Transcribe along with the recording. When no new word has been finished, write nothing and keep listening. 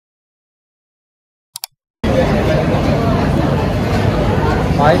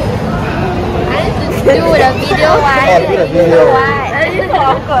Why? I need to do the video. Why? Oh, do the video. Why? It's so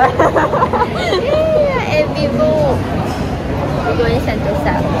awkward. Yeah, and people. We're going to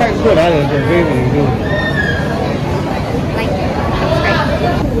Sentosa. 太困难了，减肥美度。 Like, right.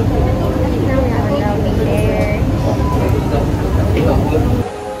 Now we are going there.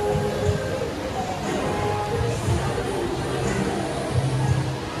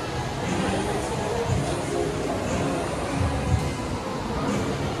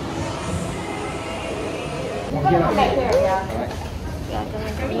 We are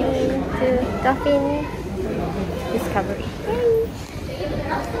going to Dolphin Discovery.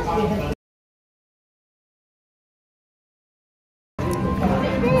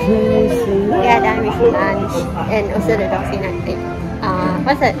 We are done with lunch and also the dolphin.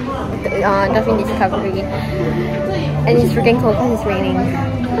 What's that? Dolphin Discovery. And it's freaking cold because it's raining.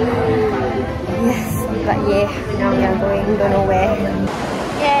 Yes, but yeah, now we are going, don't know where.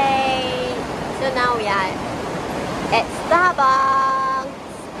 Yay! So now we are at Starbucks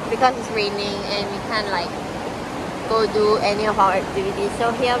because it's raining and we can't like go do any of our activities.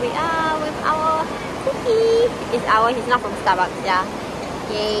 So here we are with our cookie. It's ours, he's not from Starbucks, yeah.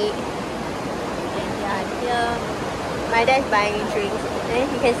 Yay. Yeah, here my dad's buying drinks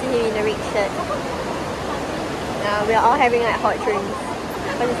and you can see him in the red shirt. We are all having like hot drinks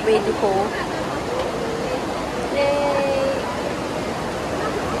because it's way too cold. Yay.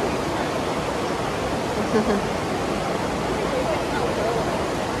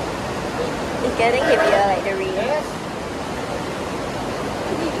 It's getting heavier like the rain.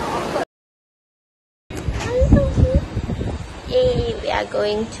 Yay, we are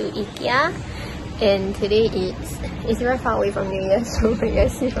going to IKEA and today it's very far away from New Year's, so you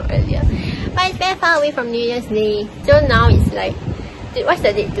guys see from earlier. But it's very far away from New Year's Day. So now it's like, what's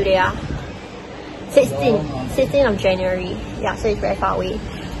the date today? 16th of January. Yeah, so it's very far away.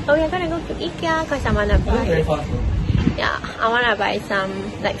 So we are gonna go to IKEA because I wanna buy, I wanna buy some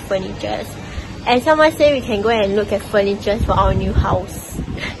like furnitures. And someone said we can go and look at furnitures for our new house.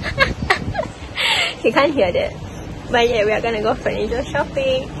 You can't hear that. But yeah, we are gonna go furniture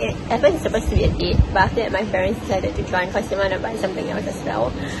shopping. At first it's supposed to be a date, but after that my parents decided to join because they want to buy something else as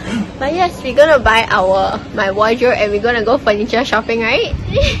well. But yes, we're gonna buy my wardrobe and we're gonna go furniture shopping, right?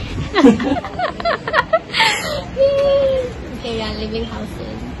 Okay, we are leaving house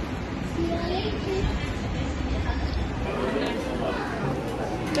soon.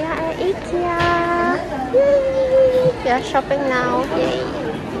 We are at IKEA. Yay! We are shopping now. Yay!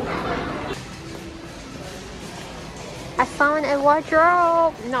 I found a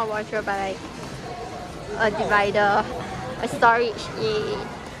wardrobe. Not wardrobe, but like a divider, a storage. Yay!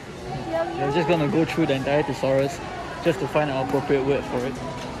 We're just gonna go through the entire thesaurus just to find an appropriate word for it.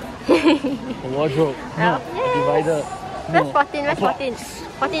 A wardrobe. No. Yes. A divider. Where's No. 14? Where's 14?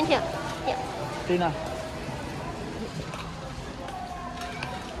 14 here. Here. Tina.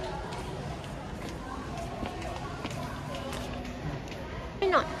 Why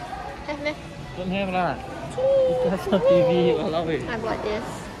not? Have me. Don't have lah. It's not TV. Walao eh. I bought this.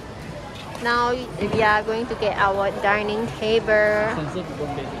 Now we are going to get our dining table. Sensor to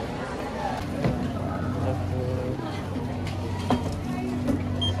don't get.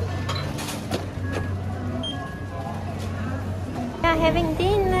 We are having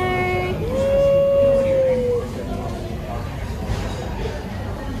dinner.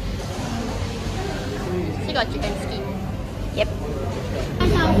 She got chicken skin. Yep.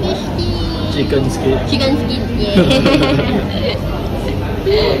 Some fish skin. Chicken skin. Chicken skin,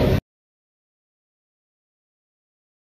 yeah.